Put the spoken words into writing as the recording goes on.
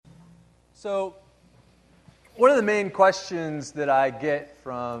So, one of the main questions that I get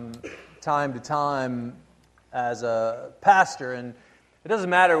from time to time as a pastor, and it doesn't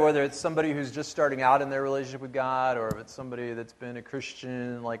matter whether it's somebody who's just starting out in their relationship with God or if it's somebody that's been a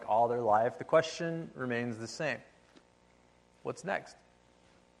Christian like all their life, the question remains the same. What's next?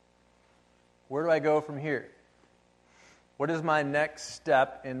 Where do I go from here? What is my next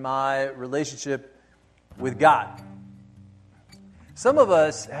step in my relationship with God? Some of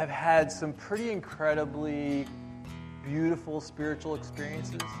us have had some pretty incredibly beautiful spiritual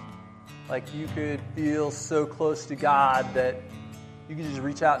experiences. Like you could feel so close to God that you could just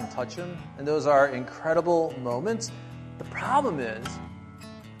reach out and touch Him. And those are incredible moments. The problem is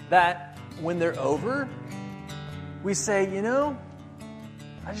that when they're over, we say,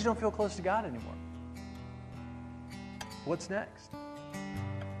 I just don't feel close to God anymore. What's next?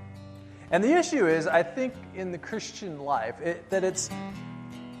 And the issue is, I think, in the Christian life, that it's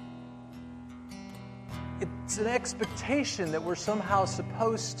an expectation that we're somehow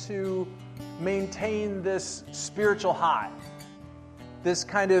supposed to maintain this spiritual high, this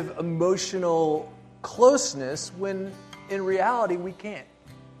kind of emotional closeness, when in reality we can't.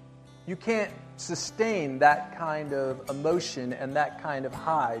 You can't sustain that kind of emotion and that kind of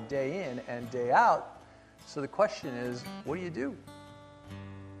high day in and day out. So the question is, what do you do?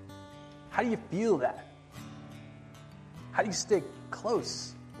 How do you feel that? How do you stay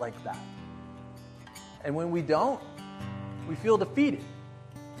close like that? And when we don't, we feel defeated.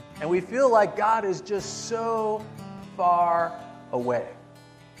 And we feel like God is just so far away.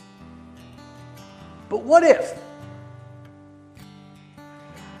 But what if?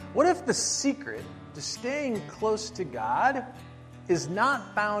 What if the secret to staying close to God is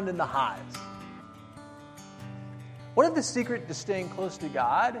not found in the highs? What if the secret to staying close to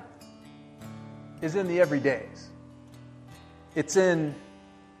God is in the everydays? It's in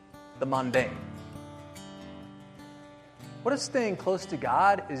the mundane. What if staying close to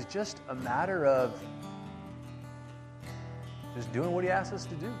God is just a matter of just doing what He asks us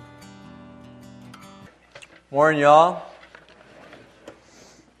to do? Morning, y'all.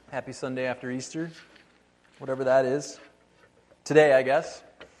 Happy Sunday after Easter, whatever that is. Today, I guess.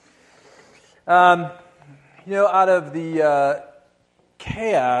 Out of the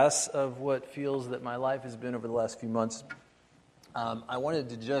chaos of what feels that my life has been over the last few months, I wanted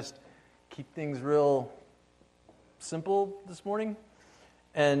to just keep things real simple this morning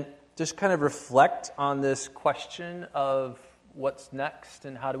and just kind of reflect on this question of what's next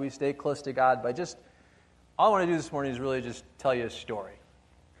and how do we stay close to God by just, all I want to do this morning is really just tell you a story.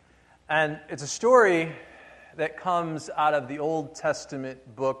 And it's a story that comes out of the Old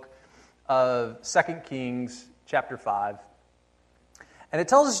Testament book of 2 Kings chapter 5. And it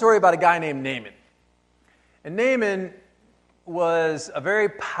tells a story about a guy named Naaman. And Naaman was a very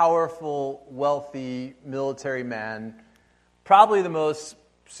powerful, wealthy military man, probably the most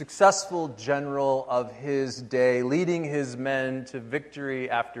successful general of his day, leading his men to victory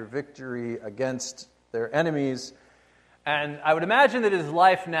after victory against their enemies. And I would imagine that his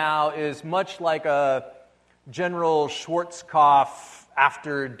life now is much like a General Schwarzkopf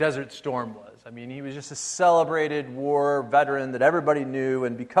after Desert Storm was. I mean, he was just a celebrated war veteran that everybody knew,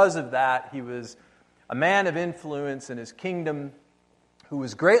 and because of that, he was a man of influence in his kingdom who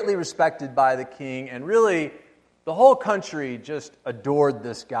was greatly respected by the king, and really, the whole country just adored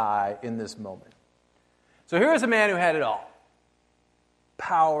this guy in this moment. So here's a man who had it all.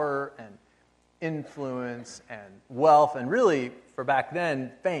 Power and influence and wealth, and really, for back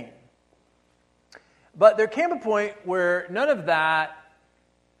then, fame. But there came a point where none of that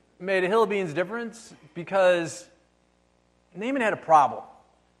made a hill of beans difference, because Naaman had a problem.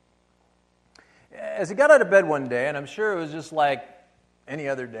 As he got out of bed one day, and I'm sure it was just like any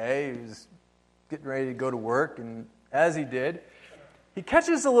other day, he was getting ready to go to work, and as he did, he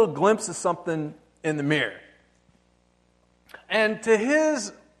catches a little glimpse of something in the mirror. And to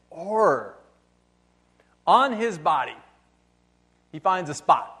his horror, on his body, he finds a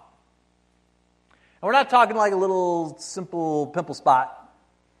spot. And we're not talking like a little simple pimple spot.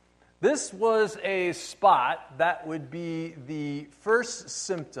 This was a spot that would be the first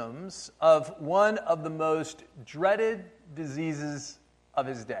symptoms of one of the most dreaded diseases of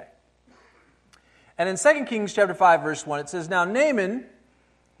his day. And in 2 Kings chapter 5, verse 1, it says, "Now Naaman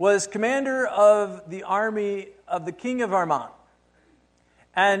was commander of the army of the king of Aram.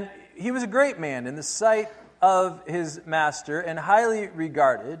 And he was a great man in the sight of his master and highly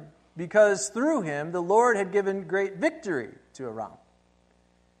regarded, because through him the Lord had given great victory to Aram.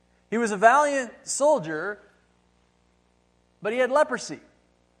 He was a valiant soldier, but he had leprosy.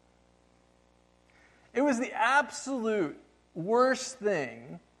 It was the absolute worst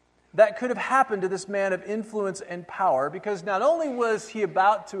thing that could have happened to this man of influence and power, because not only was he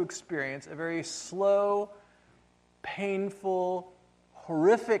about to experience a very slow, painful,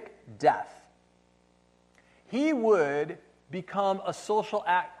 horrific death, he would become a social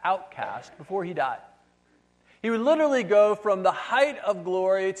outcast before he died. He would literally go from the height of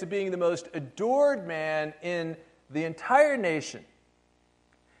glory to being the most adored man in the entire nation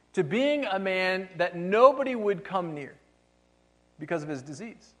to being a man that nobody would come near because of his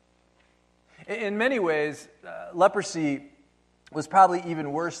disease. In many ways, leprosy was probably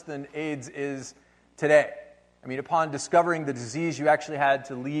even worse than AIDS is today. I mean, upon discovering the disease, you actually had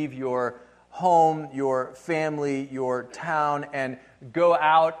to leave your home, your family, your town, and go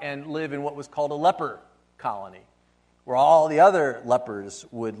out and live in what was called a leper colony, where all the other lepers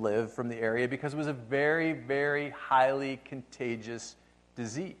would live from the area, because it was a very, very highly contagious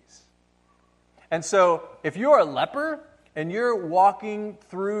disease. And so if you're a leper and you're walking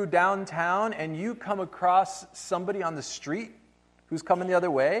through downtown and you come across somebody on the street who's coming the other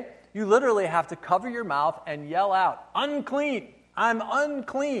way, you literally have to cover your mouth and yell out, "Unclean! I'm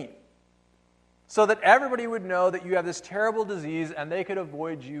unclean!" so that everybody would know that you have this terrible disease and they could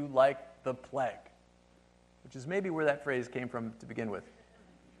avoid you like the plague, which is maybe where that phrase came from to begin with.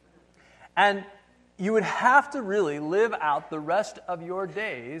 And you would have to really live out the rest of your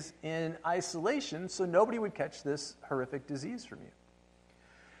days in isolation so nobody would catch this horrific disease from you.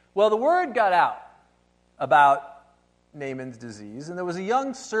 Well, the word got out about Naaman's disease, and there was a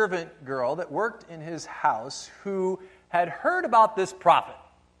young servant girl that worked in his house who had heard about this prophet.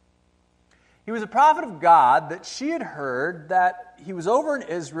 He was a prophet of God that she had heard that he was over in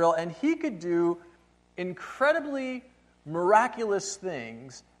Israel and he could do incredibly miraculous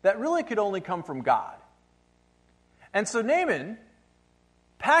things that really could only come from God. And so Naaman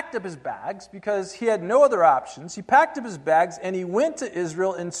packed up his bags because he had no other options. He packed up his bags and he went to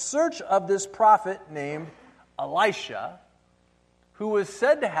Israel in search of this prophet named Elisha, who was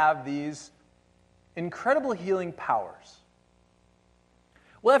said to have these incredible healing powers.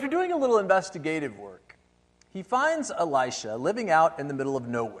 Well, after doing a little investigative work, he finds Elisha living out in the middle of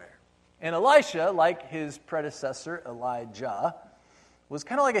nowhere. And Elisha, like his predecessor Elijah, was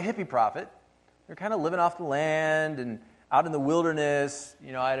kind of like a hippie prophet. They're kind of living off the land and out in the wilderness.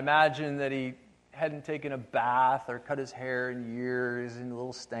 You know, I'd imagine that he hadn't taken a bath or cut his hair in years, and a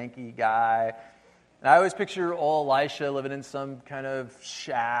little stanky guy. And I always picture old Elisha living in some kind of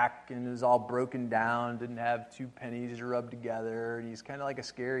shack, and it was all broken down, didn't have 2 pennies to rub together, and he's kind of like a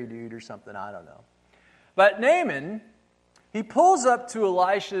scary dude or something, I don't know. But Naaman, he pulls up to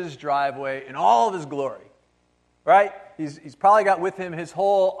Elisha's driveway in all of his glory, right? He's probably got with him his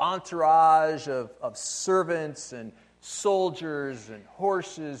whole entourage of servants and soldiers and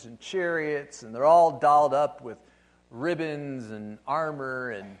horses and chariots, and they're all dolled up with ribbons and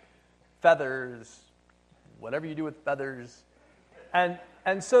armor and feathers, whatever you do with feathers. And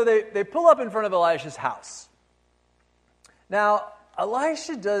so they pull up in front of Elisha's house. Now,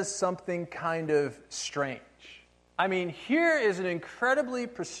 Elisha does something kind of strange. I mean, here is an incredibly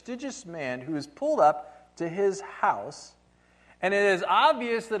prestigious man who is pulled up to his house, and it is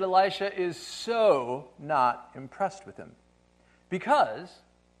obvious that Elisha is so not impressed with him, because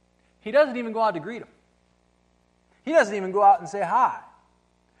he doesn't even go out to greet him. He doesn't even go out and say hi.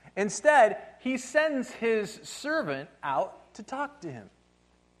 Instead, he sends his servant out to talk to him.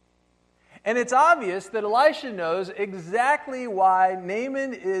 And it's obvious that Elisha knows exactly why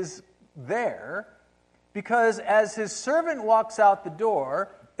Naaman is there, because as his servant walks out the door,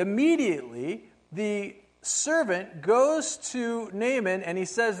 immediately the servant goes to Naaman and he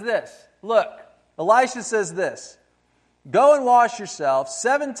says this. Look, Elisha says this: "Go and wash yourself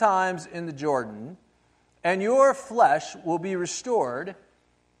 7 times in the Jordan, and your flesh will be restored,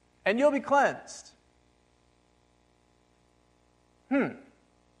 and you'll be cleansed."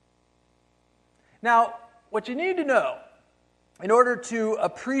 Now, what you need to know in order to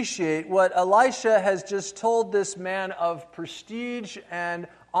appreciate what Elisha has just told this man of prestige and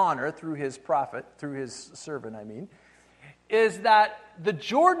honor through his prophet, through his servant, is that the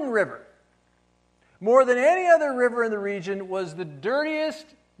Jordan River, more than any other river in the region, was the dirtiest,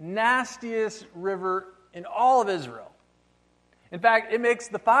 nastiest river in all of Israel. In fact, it makes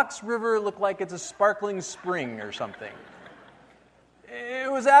the Fox River look like it's a sparkling spring or something. It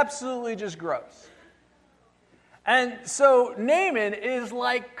was absolutely just gross. And so Naaman is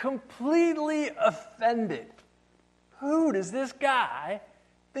like completely offended. Who does this guy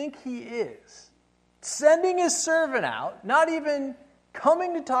think he is? Sending his servant out, not even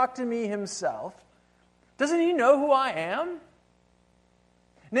coming to talk to me himself. Doesn't he know who I am?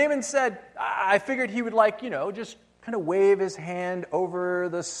 Naaman said, I figured he would just kind of wave his hand over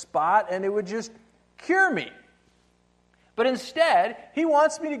the spot and it would just cure me. But instead, he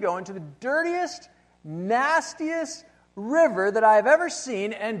wants me to go into the dirtiest, nastiest river that I've ever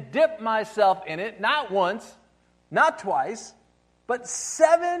seen and dip myself in it, not once, not twice, but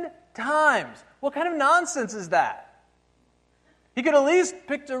 7 times. What kind of nonsense is that? He could at least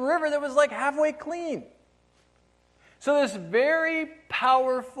pick a river that was like halfway clean. So this very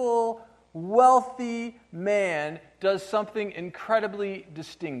powerful, wealthy man does something incredibly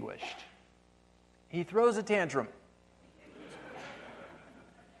distinguished. He throws a tantrum.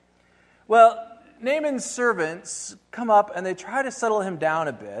 Well, Naaman's servants come up and they try to settle him down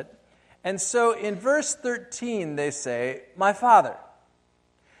a bit. And so in verse 13 they say, "My father,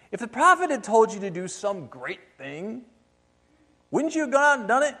 if the prophet had told you to do some great thing, wouldn't you have gone out and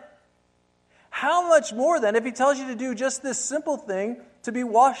done it? How much more then if he tells you to do just this simple thing, to be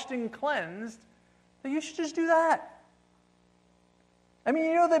washed and cleansed, that you should just do that?" I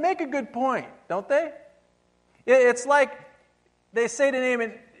mean, they make a good point, don't they? It's like they say to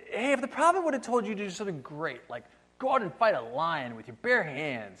Naaman, hey, if the prophet would have told you to do something great, like go out and fight a lion with your bare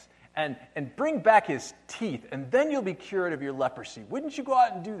hands and bring back his teeth, and then you'll be cured of your leprosy, wouldn't you go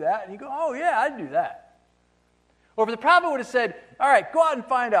out and do that? And you go, oh yeah, I'd do that. Or if the prophet would have said, all right, go out and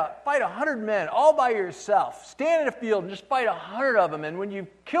fight 100 men all by yourself, stand in a field and just fight 100 of them, and when you've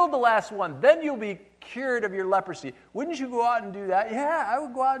killed the last one, then you'll be cured of your leprosy, wouldn't you go out and do that? Yeah, I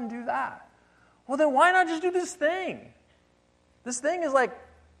would go out and do that. Well, then why not just do this thing? This thing is like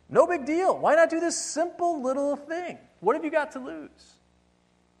no big deal. Why not do this simple little thing? What have you got to lose?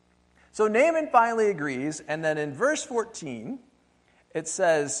 So Naaman finally agrees, and then in verse 14, it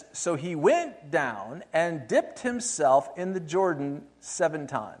says, so he went down and dipped himself in the Jordan 7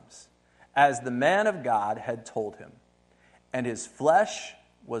 times, as the man of God had told him. And his flesh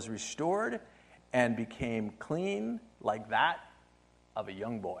was restored and became clean like that of a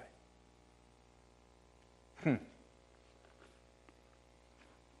young boy. It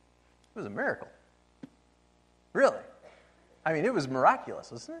was a miracle. Really. I mean, it was miraculous,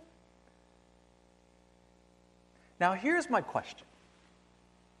 wasn't it? Now, here's my question.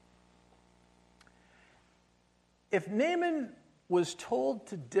 If Naaman was told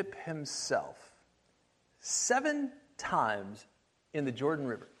to dip himself 7 times in the Jordan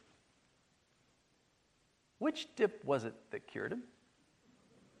River, which dip was it that cured him?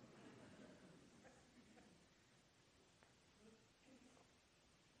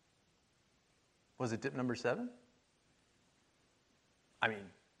 Was it dip number 7? I mean,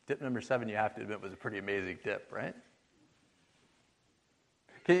 dip number 7, you have to admit, was a pretty amazing dip, right?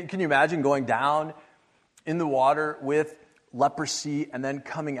 Can you imagine going down in the water with leprosy and then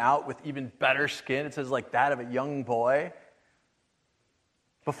coming out with even better skin? It says like that of a young boy.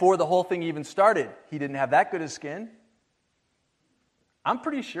 Before the whole thing even started, he didn't have that good of skin. I'm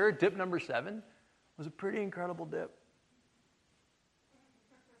pretty sure dip number 7 was a pretty incredible dip.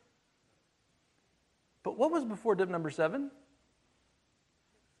 But what was before dip number 7?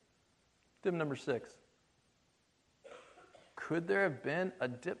 Dip number 6. Could there have been a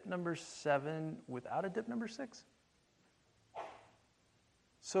dip number 7 without a dip number 6?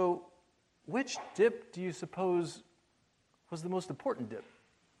 So, which dip do you suppose was the most important dip?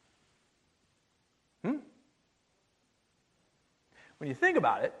 When you think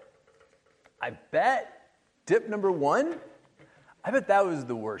about it, I bet dip number 1, I bet that was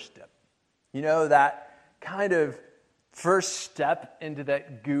the worst dip. You know, that kind of first step into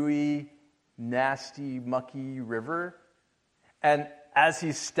that gooey, nasty, mucky river. And as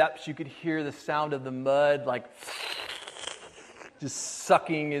he steps, you could hear the sound of the mud, like just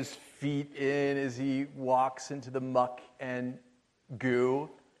sucking his feet in as he walks into the muck and goo.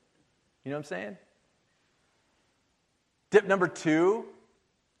 You know what I'm saying? Dip number 2,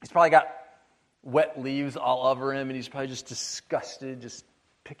 he's probably got wet leaves all over him, and he's probably just disgusted, just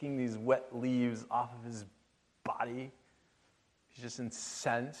picking these wet leaves off of his body. He's just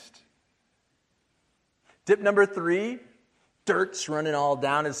incensed. Dip number 3, dirt's running all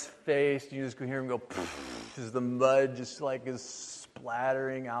down his face. You just can hear him go, as the mud just like is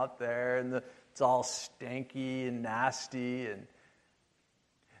splattering out there, and it's all stanky and nasty. And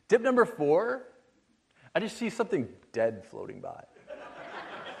dip number 4, I just see something dead floating by.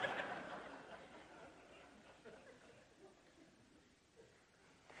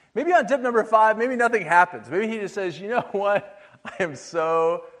 Maybe on dip number 5, maybe nothing happens. Maybe he just says, you know what? I am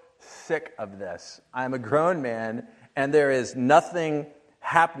so sick of this. I'm a grown man, and there is nothing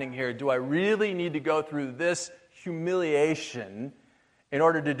happening here. Do I really need to go through this humiliation in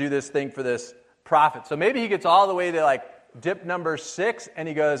order to do this thing for this prophet? So maybe he gets all the way to like dip number 6, and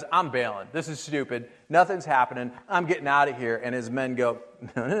he goes, I'm bailing. This is stupid. Nothing's happening. I'm getting out of here. And his men go,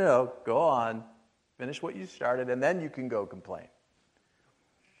 no, go on. Finish what you started, and then you can go complain.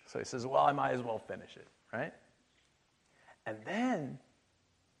 So he says, well, I might as well finish it, right? And then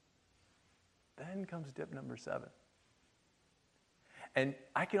comes dip number 7. And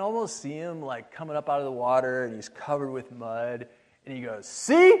I can almost see him like coming up out of the water, and he's covered with mud, and he goes,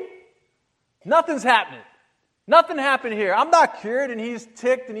 see? Nothing's happening. Nothing happened here. I'm not cured. And he's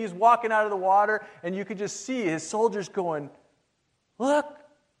ticked, and he's walking out of the water, and you could just see his soldiers going, look.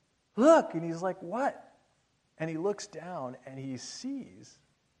 And he's like, what? And he looks down, and he sees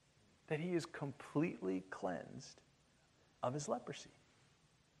that he is completely cleansed of his leprosy.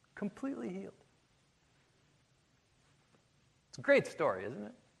 Completely healed. It's a great story, isn't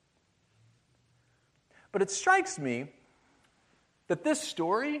it? But it strikes me that this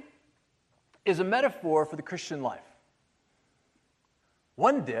story is a metaphor for the Christian life.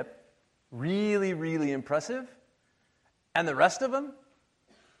 One dip, really, really impressive, and the rest of them,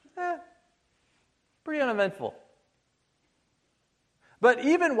 pretty uneventful. But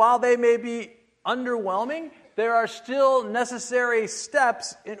even while they may be underwhelming, there are still necessary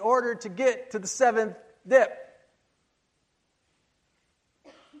steps in order to get to the 7th dip.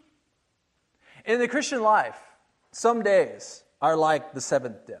 In the Christian life, some days are like the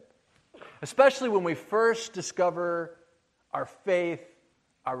 7th dip. Especially when we first discover our faith,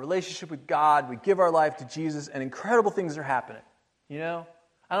 our relationship with God, we give our life to Jesus, and incredible things are happening. You know?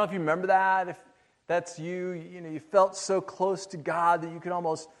 I don't know if you remember that. If that's you, you felt so close to God that you could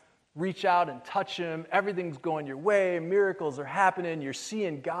almost reach out and touch Him. Everything's going your way. Miracles are happening. You're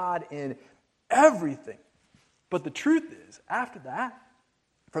seeing God in everything. But the truth is, after that,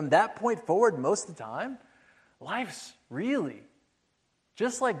 from that point forward, most of the time, life's really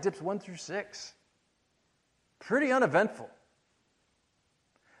just like dips 1 through 6. Pretty uneventful.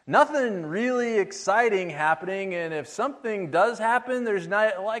 Nothing really exciting happening, and if something does happen, there's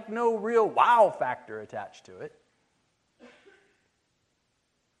no real wow factor attached to it.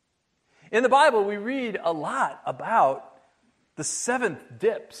 In the Bible, we read a lot about the 7th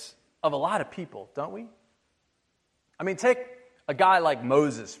dips of a lot of people, don't we? I mean, take a guy like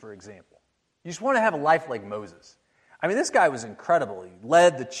Moses, for example. You just want to have a life like Moses. I mean, this guy was incredible. He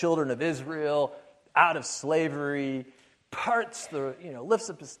led the children of Israel out of slavery, lifts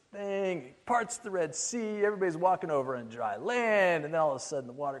up his thing, parts the Red Sea, everybody's walking over on dry land, and then all of a sudden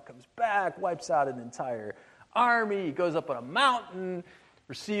the water comes back, wipes out an entire army. He goes up on a mountain,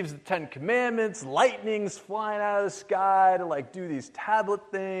 receives the 10 Commandments, lightning's flying out of the sky to do these tablet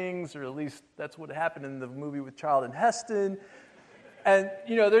things, or at least that's what happened in the movie with Charlton Heston. And,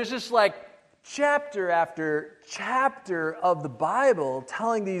 there's just chapter after chapter of the Bible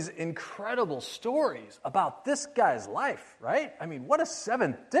telling these incredible stories about this guy's life, right? I mean, what a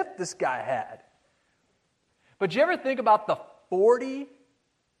 7th dip this guy had. But do you ever think about the 40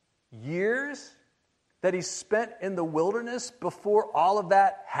 years that he spent in the wilderness before all of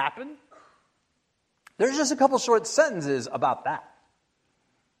that happened? There's just a couple short sentences about that.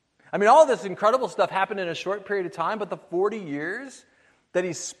 I mean, all this incredible stuff happened in a short period of time, but the 40 years that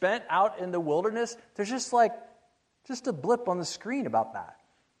he spent out in the wilderness, there's just a blip on the screen about that.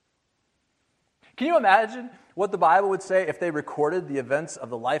 Can you imagine what the Bible would say if they recorded the events of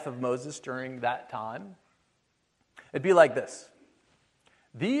the life of Moses during that time? It'd be like this.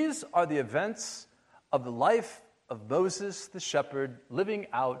 These are the events of the life of Moses the shepherd living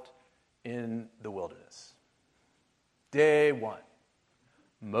out in the wilderness. Day 1,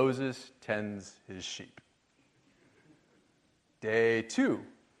 Moses tends his sheep. Day 2,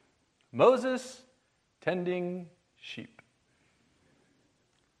 Moses tending sheep.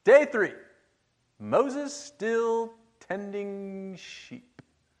 Day 3, Moses still tending sheep.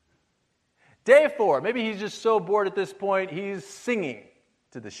 Day 4, maybe he's just so bored at this point, he's singing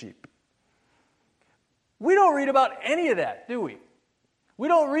to the sheep. We don't read about any of that, do we? We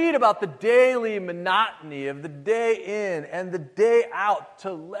don't read about the daily monotony of the day in and the day out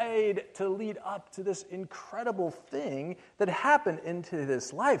to lead up to this incredible thing that happened into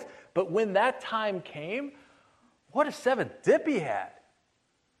this life. But when that time came, what a 7th dip he had.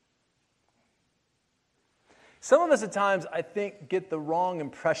 Some of us at times, I think, get the wrong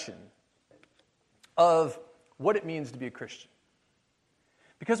impression of what it means to be a Christian.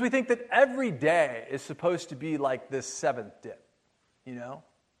 Because we think that every day is supposed to be like this 7th dip.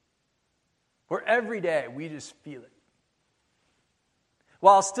 Where every day we just feel it.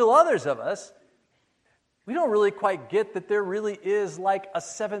 While still others of us, we don't really quite get that there really is like a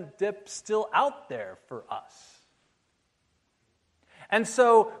 7th dip still out there for us. And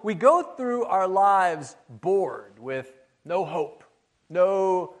so we go through our lives bored with no hope,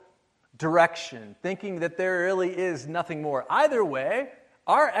 no direction, thinking that there really is nothing more. Either way,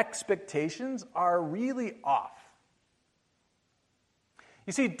 our expectations are really off.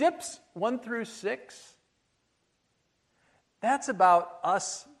 You see, dips 1 through 6, that's about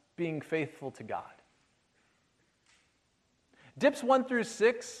us being faithful to God. Dips 1 through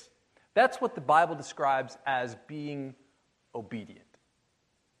 6, that's what the Bible describes as being obedient.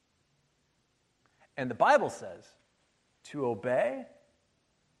 And the Bible says to obey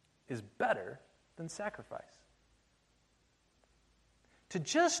is better than sacrifice. To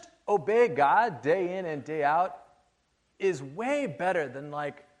just obey God day in and day out is way better than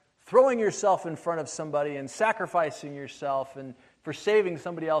like throwing yourself in front of somebody and sacrificing yourself and for saving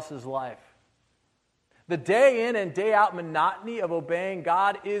somebody else's life. The day in and day out monotony of obeying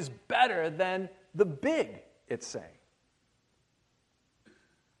God is better than the big it's saying.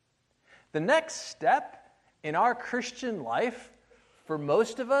 The next step in our Christian life for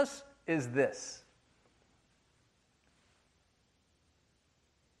most of us is this.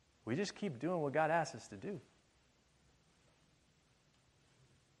 We just keep doing what God asks us to do.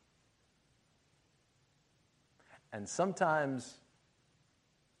 And sometimes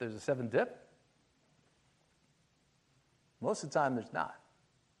there's a 7th dip. Most of the time there's not.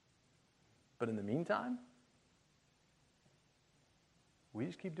 But in the meantime, we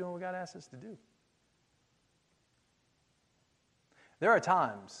just keep doing what God asks us to do. There are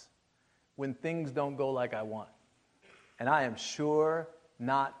times when things don't go like I want. And I am sure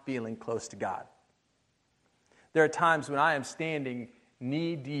not feeling close to God. There are times when I am standing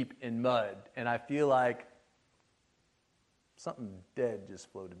knee deep in mud and I feel like something dead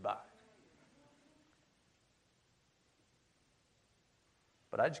just floated by.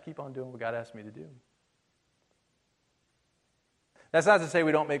 But I just keep on doing what God asked me to do. That's not to say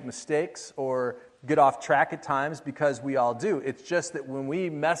we don't make mistakes or get off track at times, because we all do. It's just that when we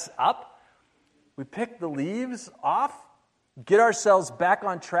mess up, we pick the leaves off, get ourselves back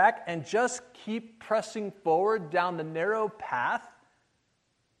on track, and just keep pressing forward down the narrow path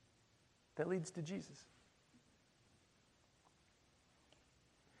that leads to Jesus.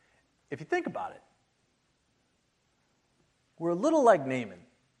 If you think about it, we're a little like Naaman,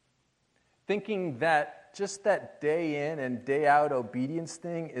 thinking that just that day in and day out obedience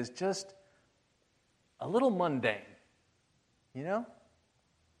thing is just a little mundane, you know?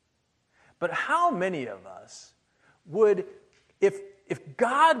 But how many of us would, if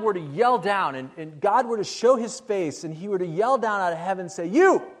God were to yell down and God were to show his face and he were to yell down out of heaven and say,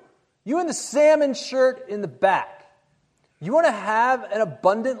 you in the salmon shirt in the back, you want to have an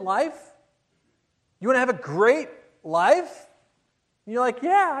abundant life? You want to have a great life? And you're like,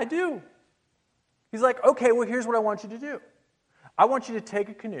 yeah, I do. He's like, okay, well, here's what I want you to do. I want you to take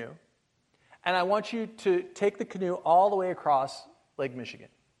a canoe, and I want you to take the canoe all the way across Lake Michigan.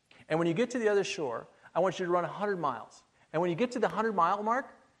 And when you get to the other shore, I want you to run 100 miles. And when you get to the 100-mile mark,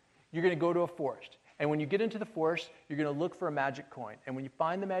 you're going to go to a forest. And when you get into the forest, you're going to look for a magic coin. And when you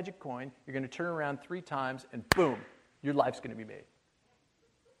find the magic coin, you're going to turn around 3 times, and boom, your life's going to be made.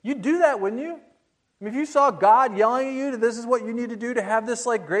 You'd do that, wouldn't you? I mean, if you saw God yelling at you that this is what you need to do to have this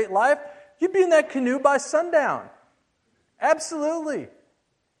like great life, you'd be in that canoe by sundown. Absolutely.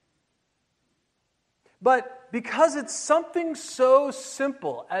 But because it's something so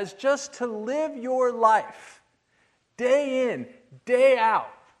simple as just to live your life day in, day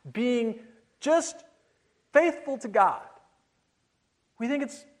out, being just faithful to God, we think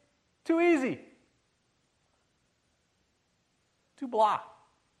it's too easy, too blah.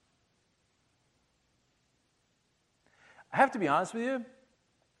 I have to be honest with you,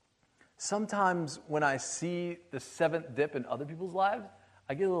 sometimes when I see the 7th dip in other people's lives,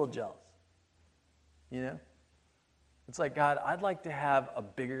 I get a little jealous. You know? It's like, God, I'd like to have a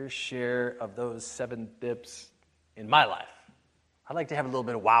bigger share of those 7 dips in my life. I'd like to have a little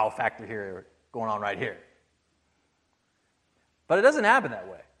bit of wow factor here going on right here. But it doesn't happen that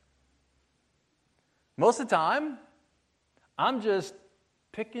way. Most of the time, I'm just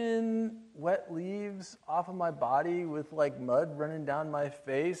picking wet leaves off of my body with like mud running down my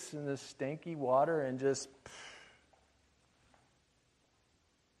face and this stanky water and just...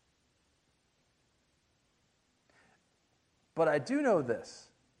 But I do know this.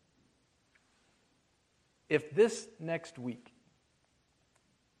 If this next week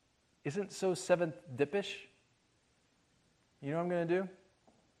isn't so 7th dip-ish, you know what I'm going to do?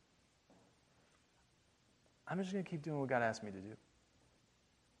 I'm just going to keep doing what God asked me to do.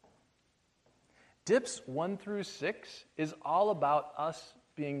 Dips 1 through 6 is all about us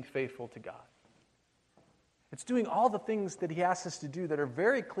being faithful to God. It's doing all the things that he asks us to do that are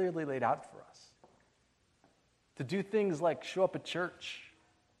very clearly laid out for us. to do things like show up at church,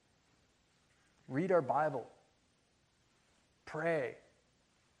 read our Bible, pray,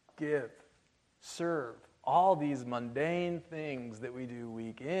 give, serve, all these mundane things that we do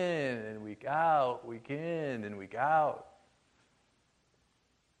week in and week out, week in and week out.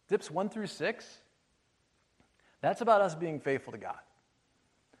 Dips 1 through 6, that's about us being faithful to God.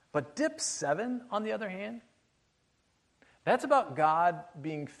 But dip 7, on the other hand, that's about God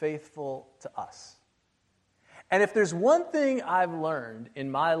being faithful to us. And if there's one thing I've learned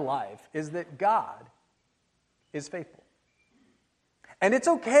in my life is that God is faithful. And it's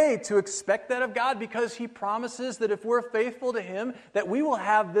okay to expect that of God because he promises that if we're faithful to him, that we will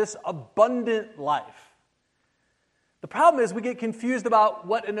have this abundant life. The problem is we get confused about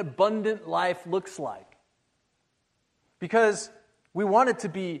what an abundant life looks like. Because we want it to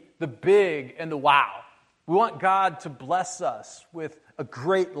be the big and the wow. We want God to bless us with a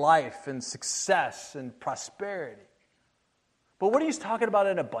great life and success and prosperity. But when he's talking about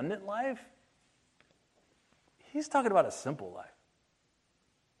an abundant life, he's talking about a simple life.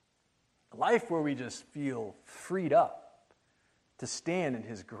 A life where we just feel freed up to stand in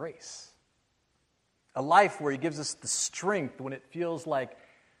his grace. A life where he gives us the strength when it feels like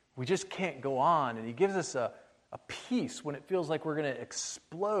we just can't go on. And he gives us a peace when it feels like we're going to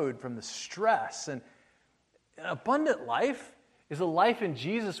explode from the stress. And an abundant life is a life in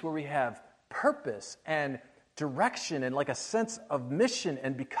Jesus where we have purpose and direction and like a sense of mission.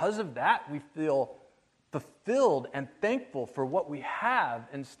 And because of that, we feel fulfilled and thankful for what we have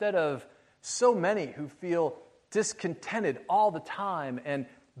instead of so many who feel discontented all the time and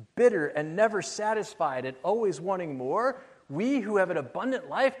bitter and never satisfied and always wanting more. We who have an abundant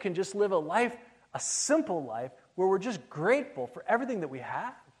life can just live a simple life where we're just grateful for everything that we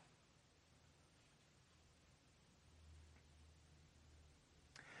have.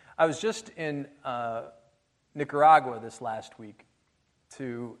 I was just in Nicaragua this last week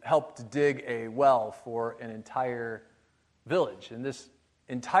to help to dig a well for an entire village. And this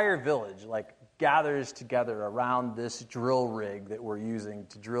entire village gathers together around this drill rig that we're using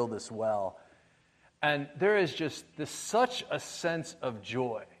to drill this well. And there is just such a sense of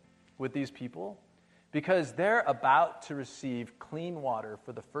joy with these people because they're about to receive clean water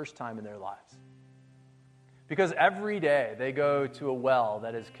for the first time in their lives. Because every day they go to a well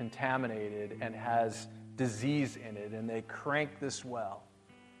that is contaminated and has disease in it, and they crank this well.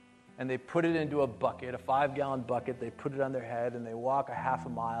 And they put it into a bucket, a 5-gallon bucket. They put it on their head, and they walk a half a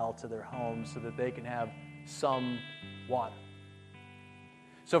mile to their home so that they can have some water.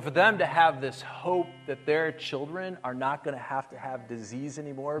 So for them to have this hope that their children are not going to have disease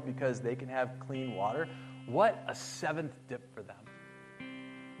anymore because they can have clean water, what a seventh dip for them.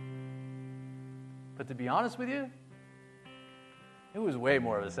 But to be honest with you, it was way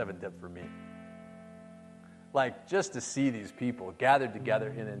more of a seventh dip for me. Just to see these people gathered together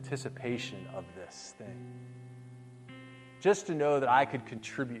in anticipation of this thing. Just to know that I could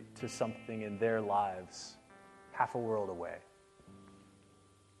contribute to something in their lives half a world away.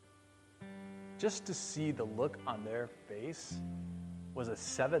 Just to see the look on their face was a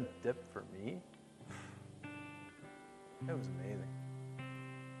seventh dip for me. It was amazing.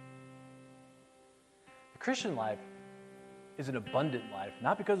 The Christian life is an abundant life,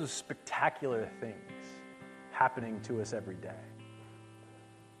 not because of spectacular things happening to us every day.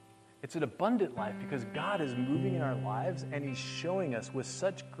 It's an abundant life because God is moving in our lives and he's showing us with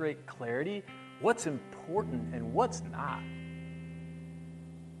such great clarity what's important and what's not.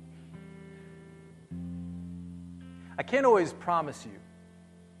 I can't always promise you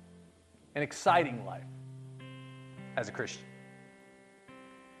an exciting life as a Christian.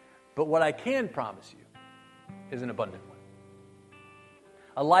 But what I can promise you is an abundant one.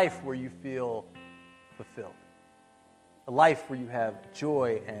 A life where you feel fulfilled. A life where you have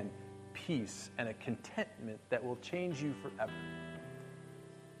joy and peace and a contentment that will change you forever.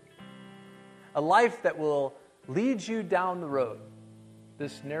 A life that will lead you down the road,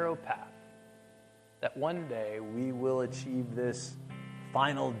 this narrow path, that one day we will achieve this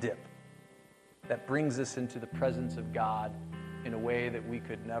final dip that brings us into the presence of God in a way that we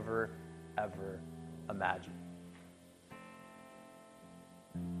could never, ever imagine.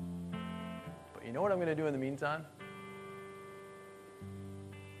 But you know what I'm going to do in the meantime?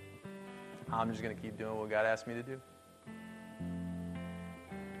 I'm just going to keep doing what God asked me to do.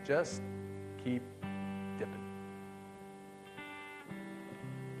 Just keep